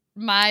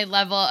my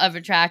level of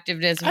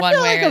attractiveness one way or the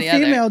other. I feel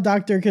like a female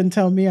doctor can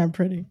tell me I'm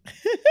pretty.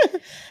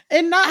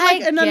 And not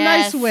like in a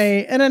nice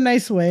way. In a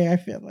nice way, I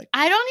feel like.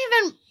 I don't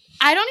even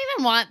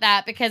want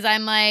that because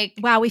I'm like,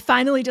 wow, we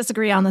finally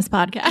disagree on this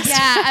podcast.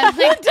 Yeah, I'm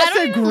like, I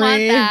don't even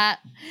want that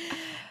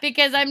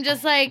because I'm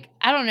just like,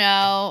 I don't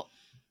know.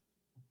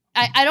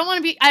 I don't want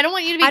to be. I don't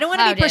want you to be. I don't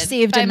want to be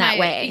perceived in that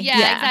way. Yeah,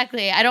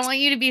 exactly. I don't want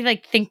you to be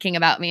like thinking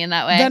about me in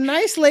that way. The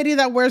nice lady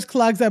that wears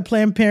clogs at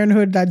Planned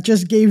Parenthood that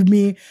just gave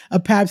me a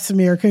pap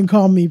smear can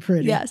call me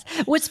pretty. Yes.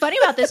 What's funny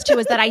about this too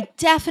is that I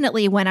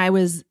definitely, when I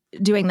was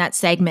doing that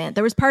segment,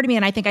 there was part of me,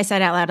 and I think I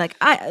said out loud, like,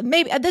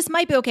 maybe this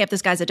might be okay if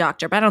this guy's a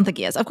doctor, but I don't think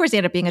he is. Of course, he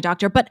ended up being a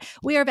doctor, but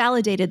we are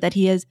validated that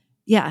he is.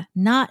 Yeah,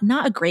 not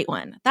a great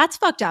one. That's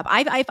fucked up.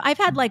 I've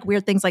had like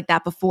weird things like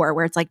that before,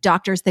 where it's like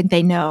doctors think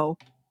they know,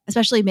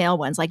 especially male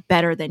ones, like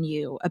better than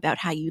you about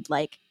how you'd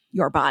like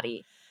your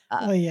body,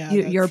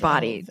 your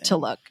body to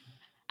look.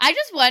 I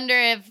just wonder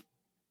if,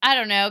 I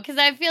don't know, because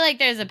I feel like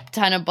there's a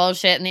ton of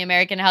bullshit in the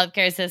American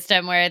healthcare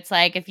system where it's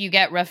like if you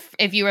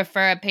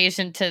refer a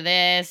patient to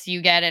this,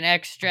 you get an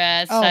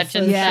extra such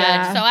and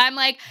such. So I'm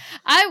like,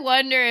 I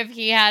wonder if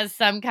he has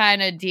some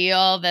kind of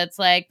deal that's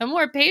like the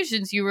more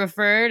patients you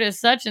refer to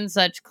such and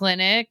such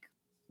clinic,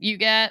 you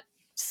get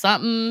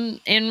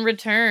something in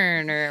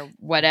return or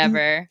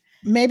whatever.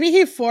 Maybe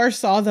he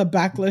foresaw the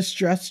backless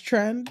dress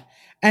trend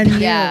and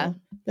knew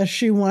that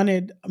she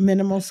wanted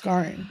minimal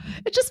scarring.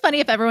 It's just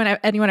funny if anyone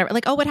ever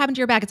like, oh, what happened to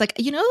your back? It's like,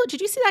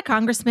 did you see that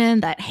congressman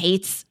that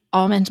hates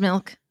almond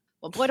milk?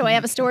 Well, boy, do I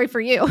have a story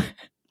for you.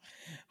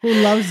 Who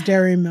loves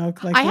dairy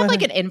milk? Like, I have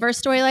like an inverse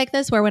story like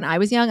this where when I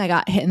was young, I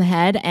got hit in the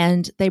head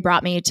and they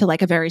brought me to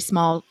like a very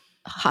small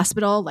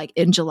hospital, like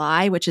in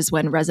July, which is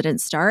when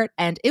residents start.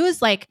 And it was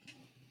like,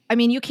 I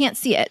mean, you can't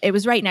see it. It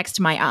was right next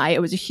to my eye.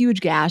 It was a huge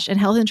gash, and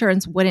health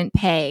insurance wouldn't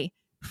pay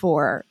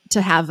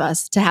to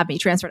have me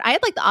transferred. I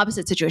had like the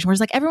opposite situation where it's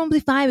like, everyone will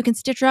be fine. We can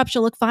stitch her up.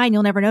 She'll look fine.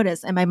 You'll never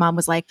notice. And my mom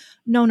was like,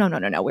 no.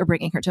 We're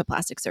bringing her to a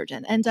plastic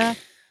surgeon. And I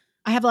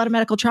have a lot of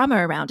medical trauma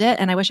around it.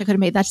 And I wish I could have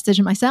made that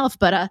decision myself,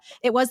 but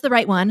it was the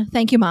right one.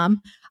 Thank you,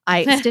 Mom.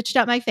 I stitched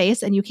up my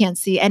face and you can't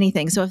see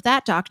anything. So if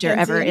that doctor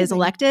ever is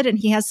elected and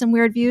he has some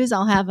weird views,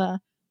 I'll have an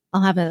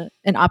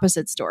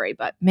opposite story.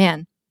 But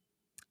man,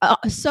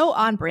 so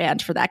on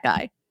brand for that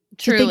guy.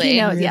 Truly.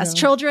 Yes,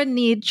 children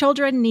need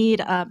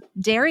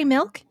dairy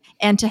milk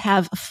and to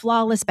have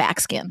flawless back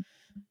skin.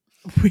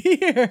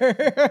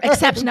 Weird.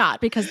 Except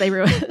not, because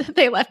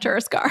they left her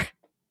a scar.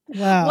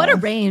 Wow. What a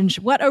range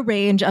of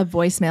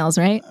voicemails,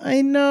 right?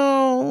 I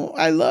know.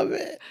 I love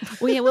it.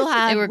 We will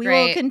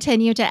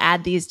continue to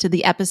add these to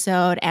the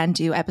episode and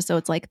do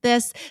episodes like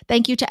this.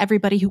 Thank you to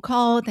everybody who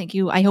called. Thank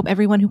you. I hope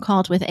everyone who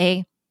called with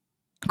a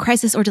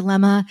crisis or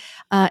dilemma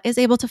is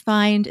able to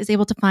find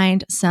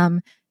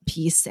some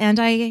peace. And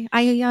I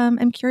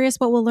am curious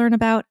what we'll learn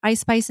about Ice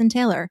Spice and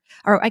Taylor,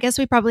 or I guess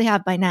we probably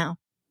have by now.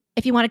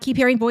 If you want to keep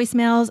hearing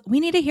voicemails, we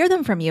need to hear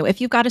them from you.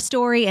 If you've got a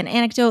story, an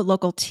anecdote,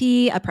 local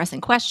tea, a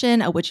pressing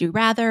question, a would you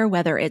rather,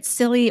 whether it's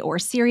silly or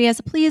serious,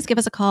 please give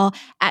us a call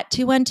at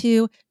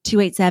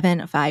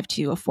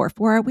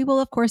 212-287-5244. We will,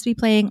 of course, be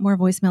playing more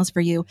voicemails for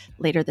you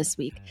later this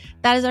week.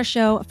 That is our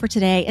show for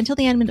today. Until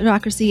the end of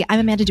democracy, I'm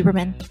Amanda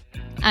Duberman.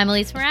 I'm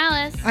Elise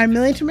Morales. I'm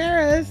Millie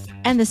Tamaris.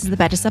 And this is the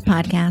Betches Sup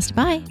Podcast.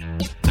 Bye.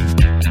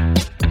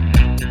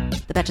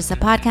 The Betches Sup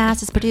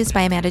Podcast is produced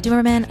by Amanda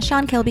Duberman,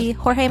 Sean Kilby,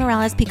 Jorge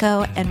Morales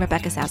Pico, and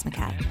Rebecca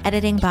Sausmacat.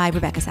 Editing by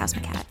Rebecca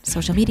Sausmacat.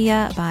 Social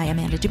media by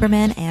Amanda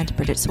Duberman and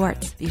Bridget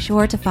Swartz. Be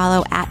sure to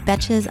follow at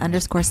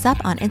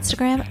Betches_Sup on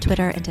Instagram,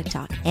 Twitter, and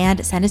TikTok.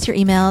 And send us your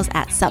emails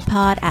at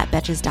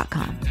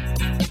suppod@betches.com.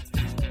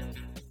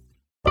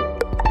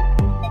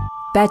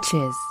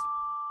 Betches.